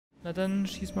Na dann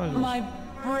schieß mal los. My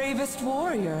bravest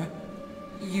warrior.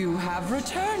 You have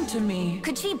returned to me.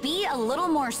 Could she be a little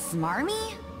more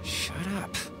smarmy? Shut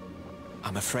up.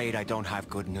 I'm afraid I don't have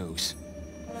good news.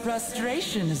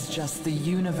 Frustration is just the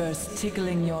universe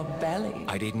tickling your belly.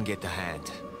 I didn't get the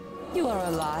hand. You are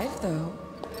alive, though.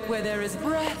 Where there is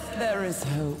breath, there is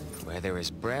hope. Where there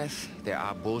is breath, there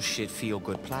are bullshit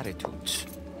feel-good platitudes.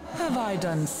 Have I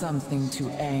done something to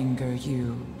anger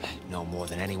you? No more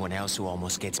than anyone else who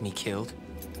almost gets me killed.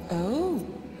 Oh,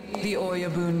 the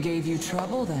Oyabun gave you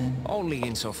trouble then? Only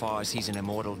insofar as he's an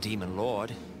immortal demon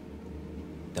lord.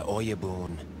 The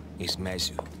Oyabun is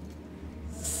Mezu.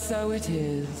 So it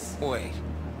is. Wait,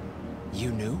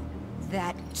 you knew?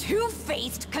 That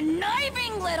two-faced,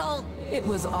 conniving little... It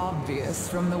was obvious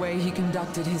from the way he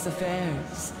conducted his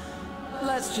affairs.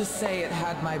 Let's just say it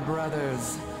had my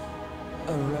brother's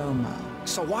aroma.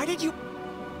 So why did you...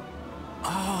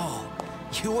 Oh,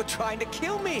 you were trying to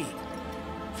kill me!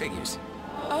 Figures.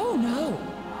 Oh no,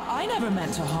 I never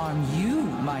meant to harm you,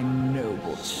 my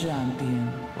noble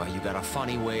champion. Well, you got a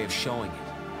funny way of showing it.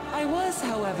 I was,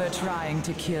 however, trying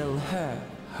to kill her.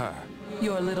 Her.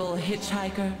 Your little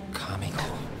hitchhiker?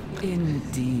 Comical.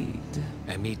 Indeed.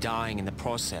 And me dying in the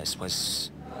process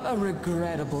was... A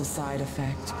regrettable side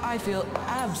effect. I feel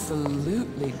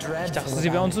absolutely dreadful. Ich dachte,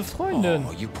 sie wäre unsere Freundin.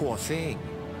 Oh, you poor thing.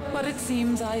 But it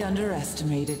seems I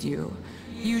underestimated you.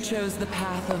 You chose the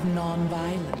path of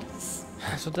non-violence.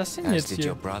 Was soll das denn As jetzt did hier?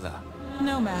 your brother.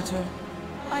 No matter.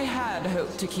 I had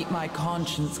hoped to keep my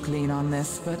conscience clean on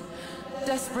this, but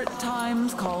desperate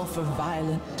times call for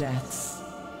violent deaths.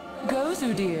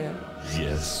 Gozu, dear.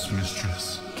 Yes,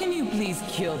 mistress. Can you please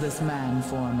kill this man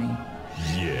for me?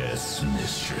 Yes,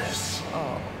 mistress.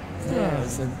 Oh,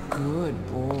 there's a good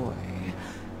boy.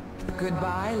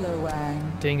 Goodbye, Lo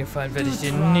Wang. Den Gefallen werde ich Do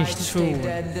dir try nicht to stay tun.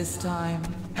 dead this time.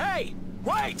 Hey!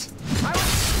 Wait!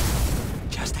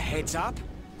 Just a heads up.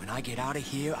 When I get out of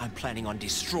here, I'm planning on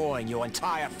destroying your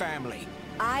entire family.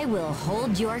 I will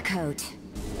hold your coat.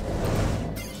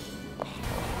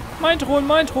 Mein Thron,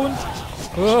 mein Thron.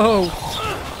 Wow.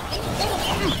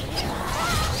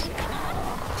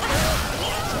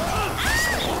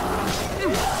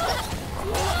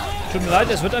 Tut mir leid,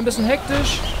 es wird ein bisschen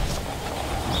hektisch.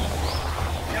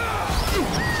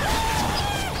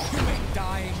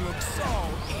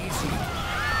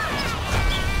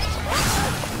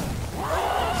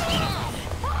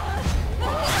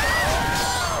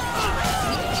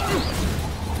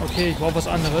 Okay, ich brauche was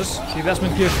anderes. Wie wär's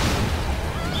mit Gift?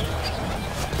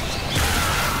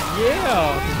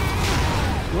 Yeah!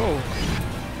 Wow.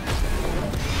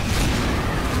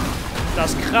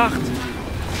 Das kracht!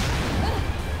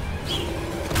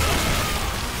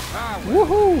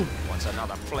 Wuhu!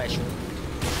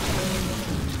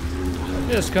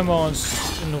 Jetzt können wir uns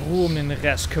in Ruhe um den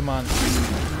Rest kümmern.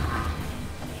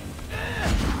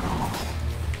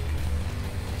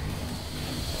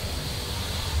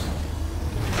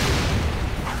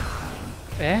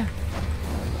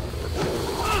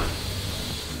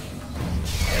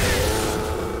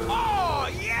 Oh,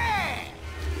 yeah!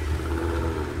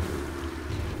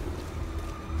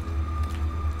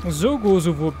 So,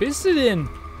 Gozu, wo bist du denn?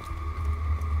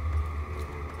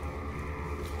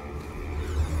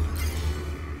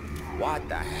 What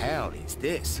the hell is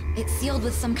this? It's sealed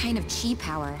with some kind of chi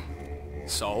power.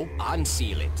 So,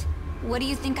 unseal it. What do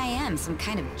you think I am, some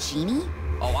kind of genie?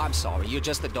 Oh, I'm sorry. You're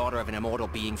just the daughter of an immortal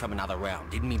being from another realm.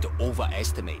 Didn't mean to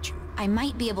overestimate you. I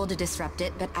might be able to disrupt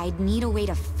it, but I'd need a way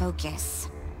to focus.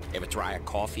 Ever try a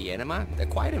coffee enema? They're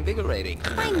quite invigorating.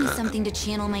 Find me something to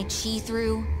channel my chi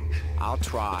through. I'll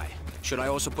try. Should I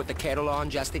also put the kettle on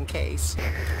just in case?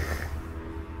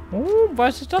 Oh,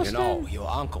 was ist das You know, denn? your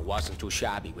uncle wasn't too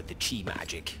shabby with the chi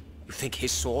magic. You think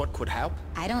his sword could help?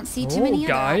 I don't see too many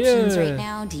other geil. options right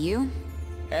now, do you?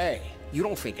 Hey, you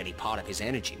don't think any part of his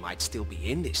energy might still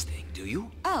be in this thing, do you?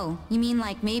 Oh, you mean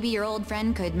like maybe your old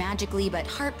friend could magically but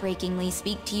heartbreakingly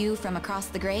speak to you from across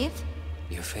the grave?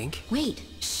 You think? Wait,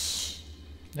 shh.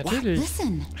 Natürlich.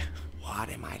 Listen, What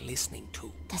am I listening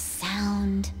to? the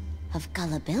sound of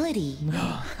gullibility.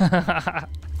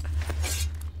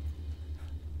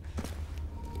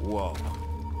 Whoa.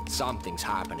 Something's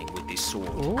happening with this sword.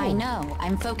 Oh. I know,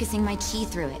 I'm focusing my chi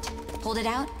through it. Hold it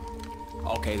out.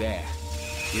 Okay, there.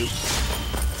 You...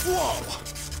 Whoa!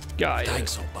 Geil.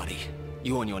 Thanks, old buddy.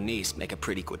 You and your niece make a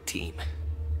pretty good team.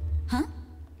 Huh?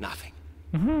 Nothing.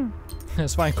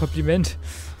 Das war ein Kompliment.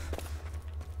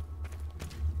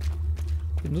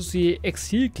 Ich benutze die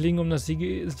Exilklinge, um das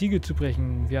Siegel zu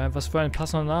brechen. Ja, was für ein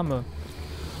passender Name.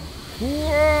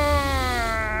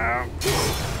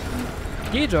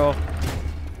 Geht doch.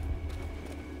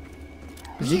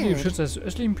 Belege Weird. geschützt des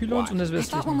östlichen Pylons und des I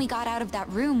thought when we westlichen. got out of that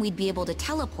room we'd be able to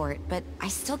teleport, but I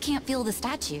still can't feel the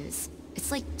statues.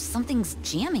 It's like something's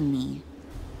jamming me.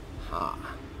 Huh.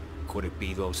 Could it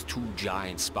be those two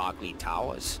giant sparkly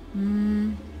towers?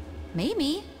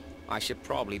 Maybe. I should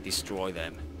probably destroy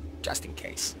them, just in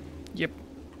case. Yep.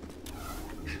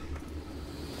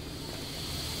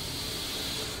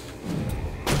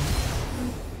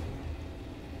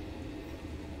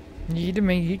 Jede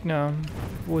Menge Gegner.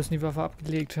 Wo ist die Waffe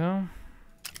abgelegt, hä?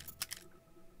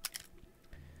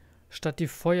 Statt die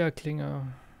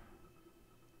Feuerklinge.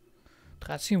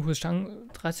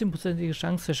 13%ige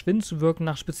Chance, verschwinden zu wirken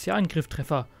nach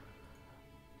Spezialangrifftreffer.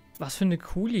 Was für eine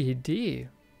coole Idee.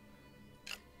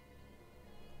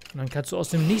 Und dann kannst du aus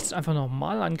dem Nichts einfach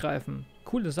nochmal angreifen.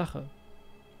 Coole Sache.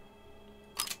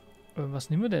 Was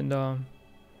nehmen wir denn da?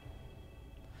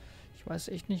 Ich weiß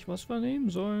echt nicht, was wir nehmen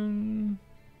sollen.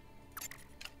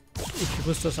 Ich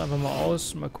rüste das einfach mal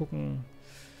aus. Mal gucken.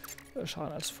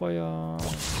 Schaden als Feuer.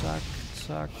 Zack,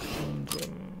 zack. Und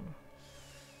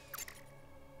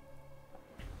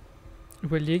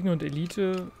Überlegen und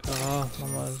Elite. Ja,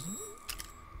 machen wir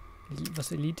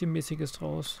was Elite-mäßiges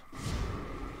draus.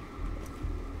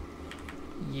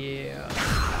 Yeah.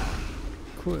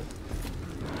 Cool.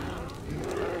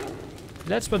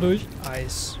 Letztes Mal durch.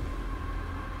 Eis.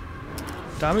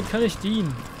 Damit kann ich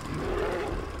dienen.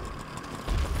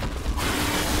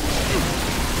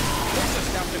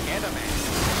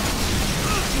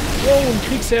 Wow, ein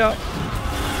Kriegsherr.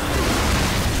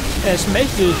 Er ist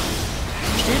mächtig.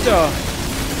 Steht da.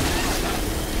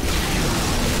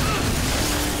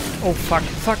 Oh, fuck.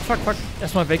 Fuck, fuck, fuck.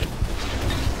 Erstmal weg.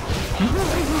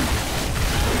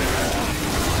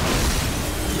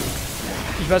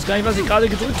 Ich weiß gar nicht, was ich gerade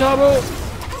gedrückt habe.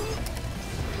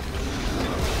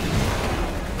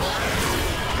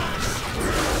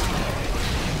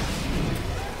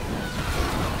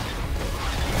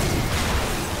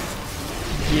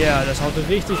 Ja, yeah, das haut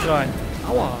richtig rein.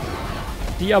 Aua.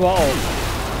 Die aber auch.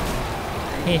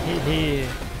 Hehehe.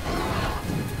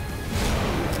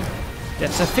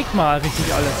 Der zerfickt mal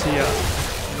richtig alles hier.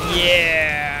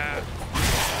 Yeah.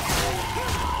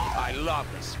 I love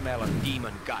the smell of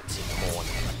demon guts in the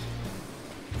morning.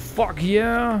 Fuck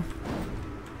yeah.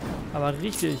 Aber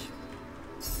richtig.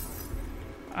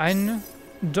 Ein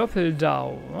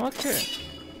Doppeldau. Okay.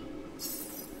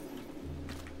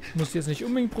 Muss jetzt nicht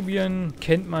unbedingt probieren.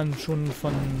 Kennt man schon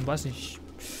von, weiß nicht,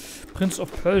 Prince of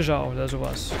Persia oder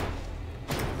sowas.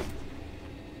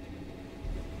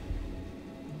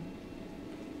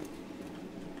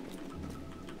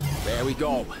 There we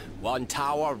go. One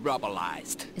tower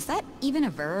rubblized. Is that even a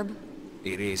verb?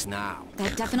 It is now.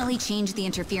 That definitely changed the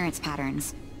interference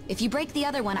patterns. If you break the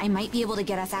other one, I might be able to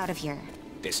get us out of here.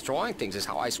 Destroying things is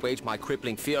how I assuage my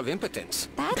crippling fear of impotence.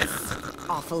 That's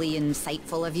awfully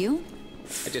insightful of you.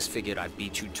 I just figured I'd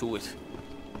beat you to it.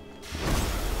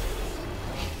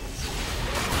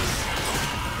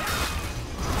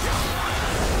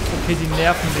 Okay, die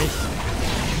nerven mich.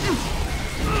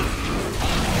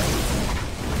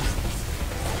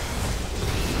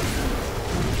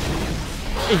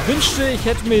 Ich wünschte, ich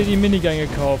hätte mir die Minigun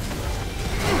gekauft.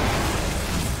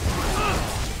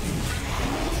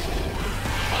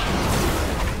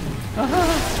 Aha.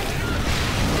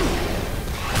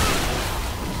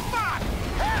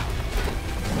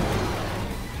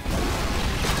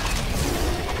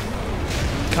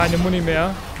 Keine Muni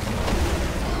mehr.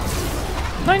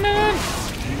 Nein, nein, nein!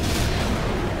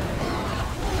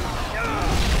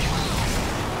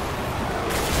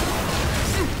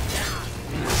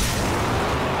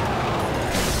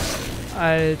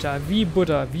 Alter, wie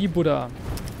Butter, wie Butter.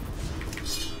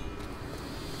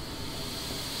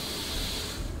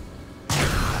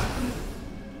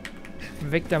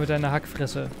 Weg da mit deiner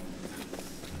Hackfresse.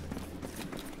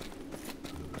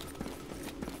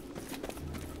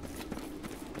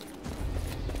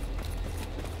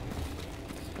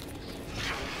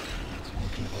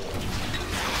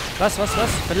 Was?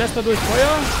 Verlässt er durch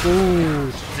Feuer?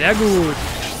 Gut, sehr gut.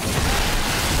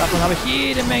 Davon habe ich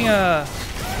jede Menge.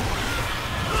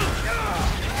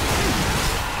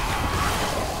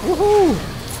 Wuhu!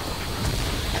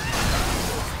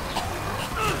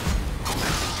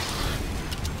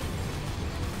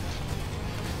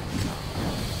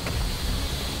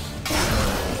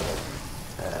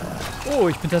 Oh,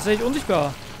 ich bin tatsächlich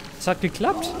unsichtbar. Es hat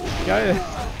geklappt. Geil.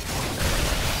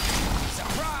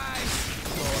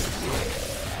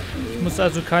 Ich muss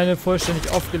also keine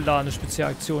vollständig aufgeladene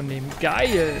Spezialaktion nehmen.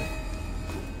 Geil.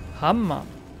 Hammer.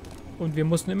 Und wir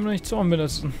mussten immer noch nicht Zorn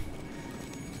benutzen.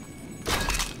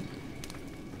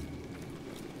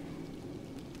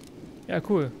 Ja,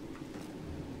 cool.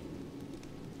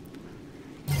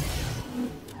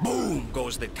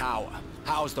 goes the tower.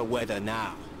 How's the weather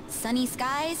now? Sunny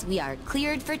skies, we are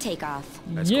cleared for takeoff.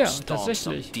 Let's Ja, go stomp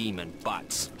some tatsächlich. demon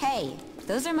butts. Hey,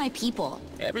 those are my people.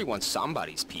 Everyone's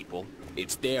somebody's people.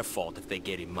 It's their fault if they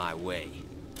get in my way.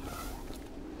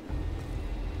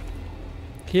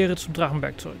 Kehre zum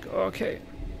Drachenberg zurück. Okay.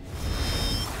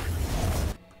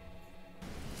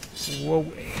 Wow,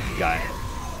 geil.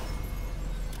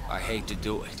 I hate to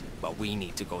do it, but we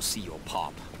need to go see your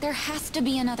pop. There has to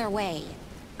be another way.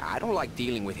 I don't like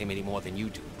dealing with him any more than you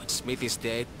do, but Smith is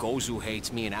dead, Gozu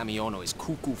hates me, and Amiono is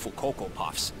cuckoo for Cocoa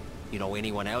Puffs. You know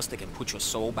anyone else that can put your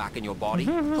soul back in your body?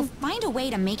 We'll find a way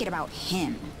to make it about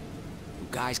him. You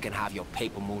guys can have your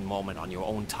paper moon moment on your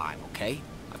own time, okay?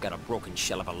 I've got a broken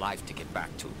shell of a life to get back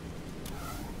to.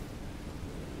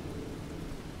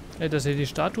 Ja, dass hier die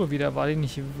Statue wieder. War die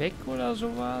nicht weg oder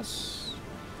sowas?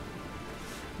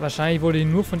 Wahrscheinlich wurde die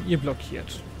nur von ihr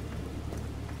blockiert.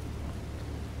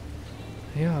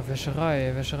 Ja,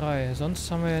 Wäscherei, Wäscherei.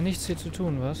 Sonst haben wir ja nichts hier zu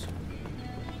tun, was?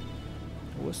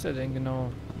 Wo ist der denn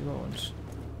genau? Über uns.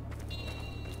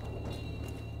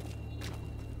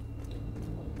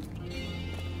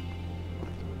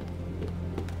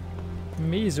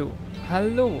 Meso,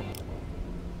 hallo.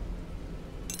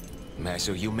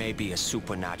 Meso, you may be a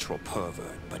supernatural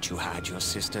pervert, but you had your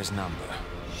sister's number.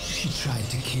 She tried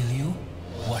to kill you?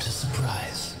 What a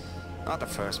surprise. Not the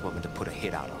first woman to put a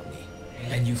hit out on me.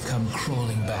 And you've come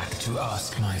crawling back to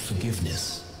ask my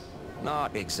forgiveness.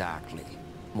 Not exactly.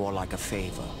 More like a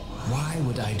favor. Why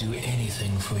would I do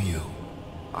anything for you?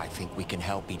 I think we can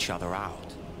help each other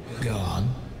out. Go on.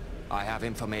 I have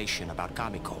information about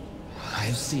Kamiko.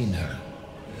 I've seen her.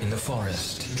 In the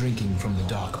forest, drinking from the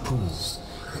dark pools.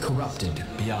 Corrupted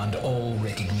beyond all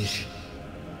recognition.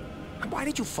 Why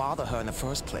did you father her in the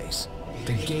first place?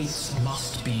 The gates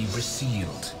must be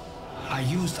resealed. I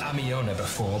used Amiona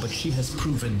before, but she has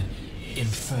proven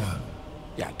infirm.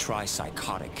 Yeah, try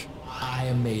psychotic. I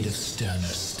am made of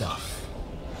sterner stuff.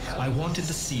 I wanted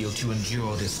the seal to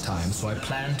endure this time, so I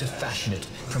planned to fashion it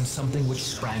from something which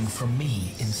sprang from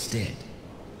me instead.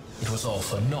 It was all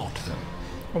for naught,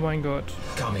 though. Oh mein Gott.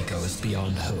 Kamiko is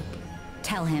beyond hope.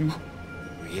 Tell him.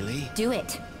 Really? Do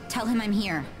it. Tell him I'm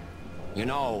here. You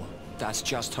know, that's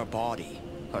just her body.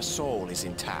 Her soul is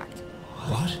intact.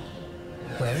 What?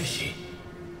 Where is she?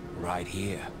 Right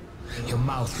here. Your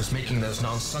mouth was making those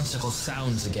nonsensical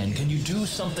sounds again. Can you do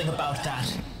something about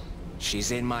that?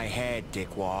 She's in my head,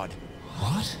 dickwad.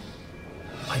 What?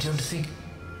 I don't think...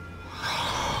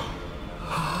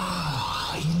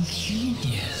 Ah,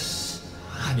 ingenious.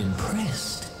 I'm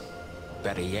impressed.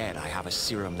 Better yet, I have a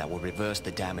serum that will reverse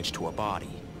the damage to her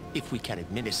body. If we can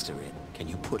administer it, can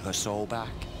you put her soul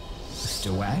back?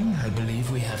 Mr. Wang, I believe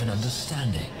we have an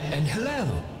understanding. And hello,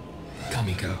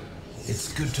 Kamiko.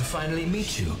 It's good to finally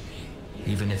meet you,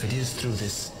 even if it is through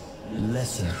this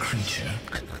lesser creature.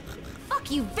 Fuck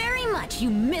you very much,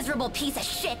 you miserable piece of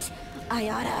shit! I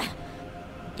oughta...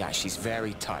 Yeah, she's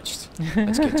very touched.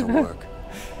 Let's get to work.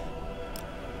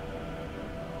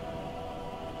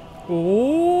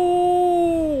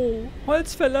 Oh,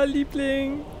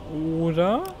 Holzfällerliebling.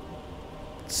 Oder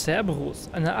Cerberus,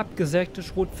 eine abgesägte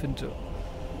Schrotflinte.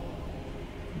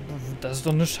 Das ist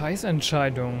doch eine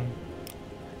Scheißentscheidung.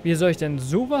 Wie soll ich denn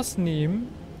sowas nehmen,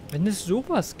 wenn es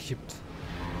sowas gibt?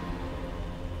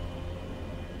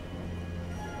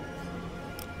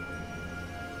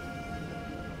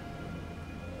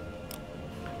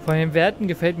 Von den Werten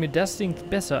gefällt mir das Ding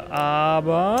besser,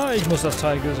 aber ich muss das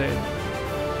Teil gesehen.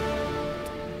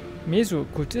 Meso,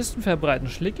 Kultisten verbreiten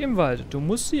Schlick im Wald. Du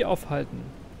musst sie aufhalten.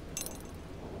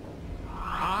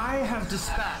 I have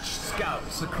dispatched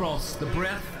scouts across the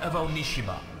breadth of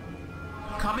Onishima.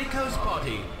 Kamiko's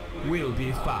body will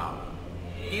be found.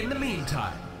 In the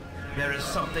meantime, there is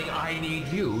something I need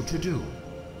you to do.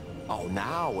 Oh,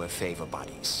 now we're favor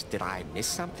buddies. Did I miss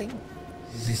something?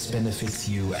 This benefits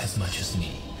you as much as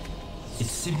me. It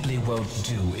simply won't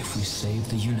do if we save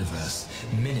the universe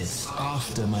minutes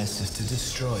after my sister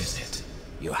destroys it.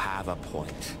 You have a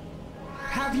point.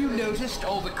 Have you noticed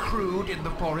all the crude in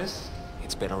the forest?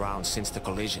 It's been around since the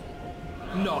collision.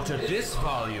 Not at this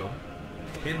volume.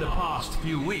 In the past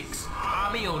few weeks,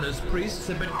 Amiona's priests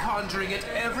have been conjuring it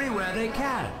everywhere they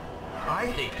can.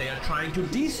 I think they are trying to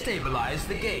destabilize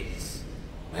the gates.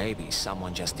 Maybe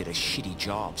someone just did a shitty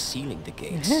job sealing the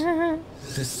gates.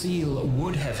 The seal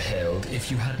would have held if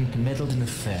you hadn't meddled in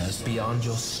affairs beyond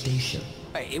your station.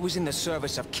 Hey, it was in the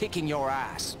service of kicking your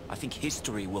ass. I think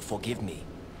history will forgive me.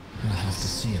 We'll have to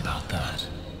see about that.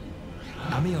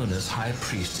 Amiona's high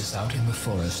priest is out in the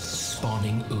forest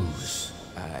spawning ooze.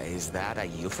 Is that a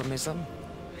euphemism?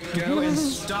 Go and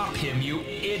stop him, you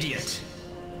idiot!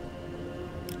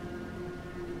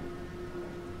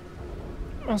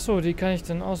 Achso, die kann ich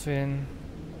dann auswählen.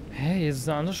 Hä, hier ist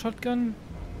eine andere Shotgun?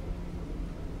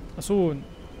 Achso.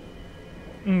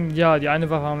 Ja, die eine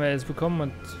Waffe haben wir jetzt bekommen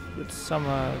und jetzt haben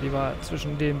wir lieber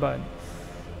zwischen den beiden.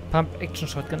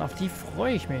 Pump-Action-Shotgun, auf die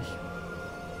freue ich mich.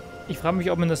 Ich frage mich,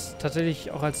 ob man das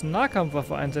tatsächlich auch als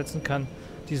Nahkampfwaffe einsetzen kann.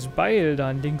 Dieses Beil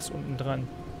da links unten dran.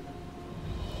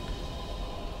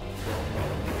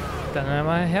 Dann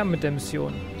einmal her mit der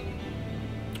Mission.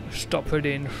 Stoppe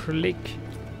den Schlick.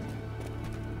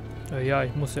 Ja,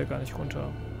 ich muss ja gar nicht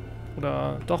runter.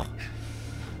 Oder doch.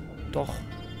 Doch.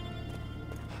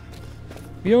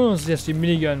 Wir holen uns jetzt die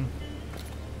Minigun.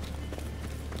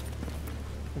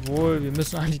 Obwohl, wir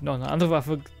müssen eigentlich noch eine andere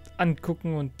Waffe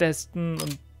angucken und testen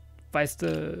und weißt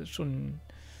du schon.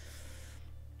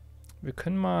 Wir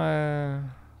können mal.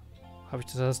 Habe ich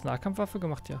das als Nahkampfwaffe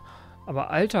gemacht? Ja. Aber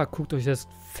Alter, guckt euch das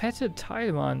fette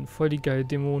Teil mal an. Voll die geile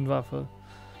Dämonenwaffe.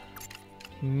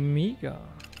 Mega.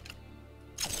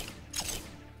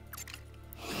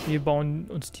 Wir bauen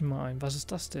uns die mal ein. Was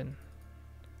ist das denn?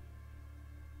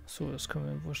 So, das können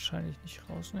wir wahrscheinlich nicht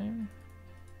rausnehmen.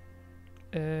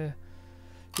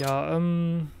 Ja,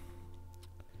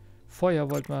 Feuer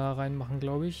wollten wir da reinmachen,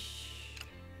 glaube ich.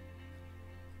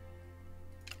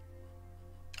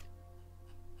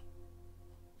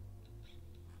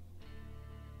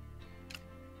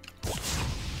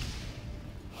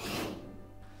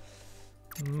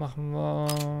 Machen wir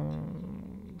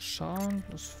Schaden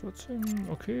plus 14.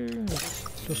 Okay,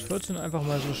 plus 14 einfach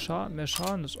mal so Schaden. Mehr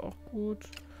Schaden ist auch gut.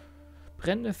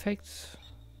 Brenneffekt.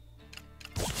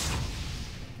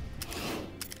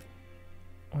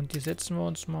 Und die setzen wir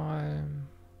uns mal.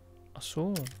 Ach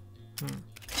so.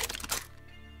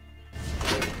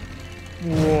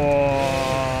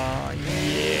 Wow,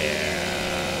 yeah.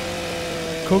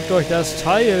 Guckt euch das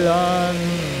Teil an.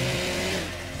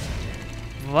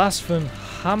 Was für ein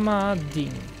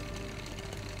Hammer-Ding.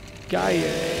 Geil.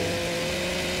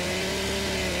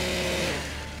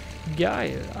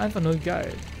 Geil. Einfach nur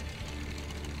geil.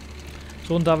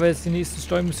 So, und da wir jetzt die nächste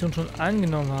Steuermission schon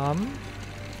angenommen haben,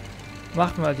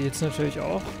 machen wir die jetzt natürlich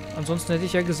auch. Ansonsten hätte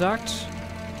ich ja gesagt,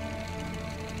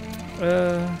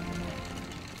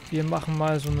 wir machen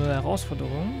mal so eine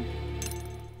Herausforderung.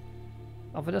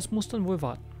 Aber das muss dann wohl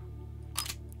warten.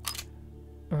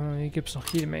 Hier gibt es noch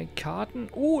jede Menge Karten.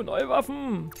 Oh, neue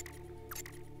Waffen!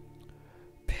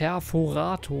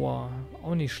 Perforator.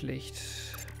 Auch nicht schlecht.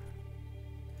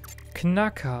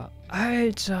 Knacker.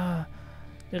 Alter!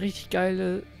 Eine richtig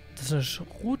geile... Das ist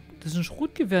ein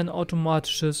Schrotgewehr, ein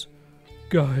automatisches.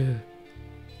 Geil.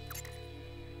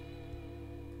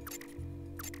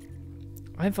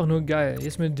 Einfach nur geil.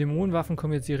 Jetzt mit den Dämonenwaffen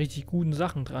kommen jetzt die richtig guten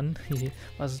Sachen dran.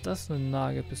 Was ist das? Eine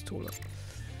Nagelpistole.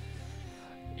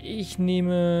 Ich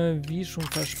nehme, wie schon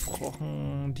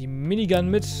versprochen, die Minigun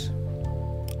mit.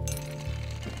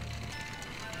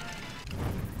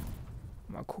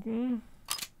 Mal gucken.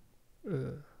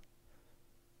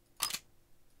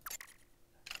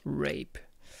 Rape.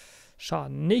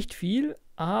 Schaden nicht viel,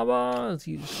 aber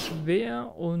sie ist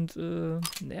schwer und,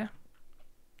 ne.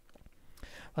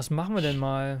 Was machen wir denn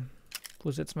mal? Wo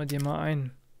setzen wir die mal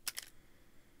ein?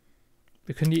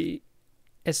 Wir können die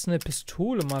essende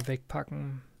Pistole mal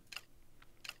wegpacken.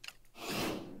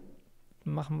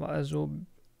 Machen wir also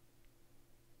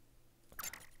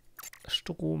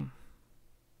Strom.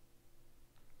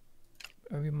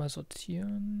 Irgendwie mal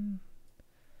sortieren.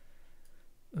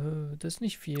 Das ist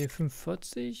nicht viel.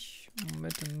 45.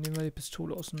 Moment, dann nehmen wir die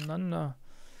Pistole auseinander.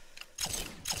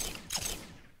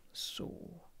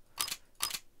 So.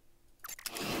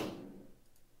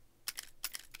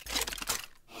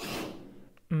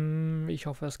 Ich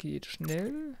hoffe, es geht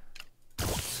schnell.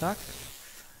 Zack.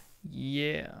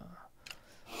 Yeah.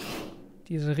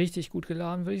 Die sind richtig gut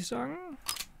geladen, würde ich sagen.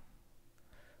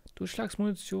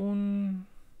 Durchschlagsmunition.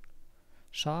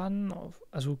 Schaden auf.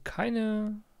 Also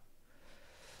keine.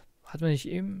 Hat man nicht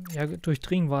eben. Ja,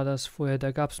 durchdringen war das vorher.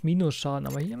 Da gab es Minusschaden.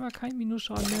 Aber hier haben wir keinen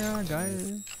Minusschaden mehr.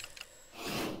 Geil.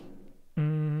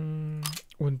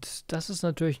 Und das ist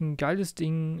natürlich ein geiles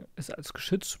Ding, es als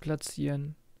Geschütz zu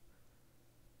platzieren.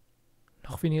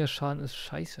 Noch weniger Schaden ist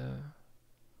scheiße.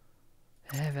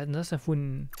 Hä, wer hat denn das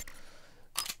erfunden?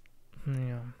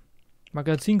 Ja.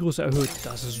 Magazingröße erhöht.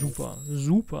 Das ist super.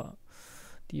 Super.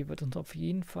 Die wird uns auf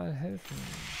jeden Fall helfen.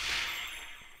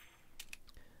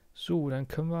 So, dann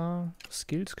können wir...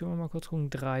 Skills können wir mal kurz gucken.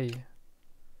 3.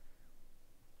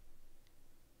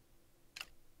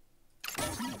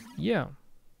 Ja. Yeah.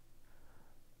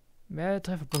 Mehr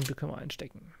Trefferpunkte können wir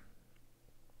einstecken.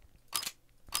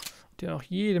 Und ja noch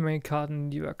jede Menge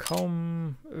Karten, die wir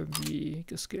kaum irgendwie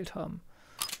geskillt haben.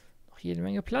 Noch jede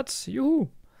Menge Platz. Juhu.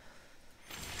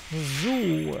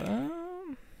 So,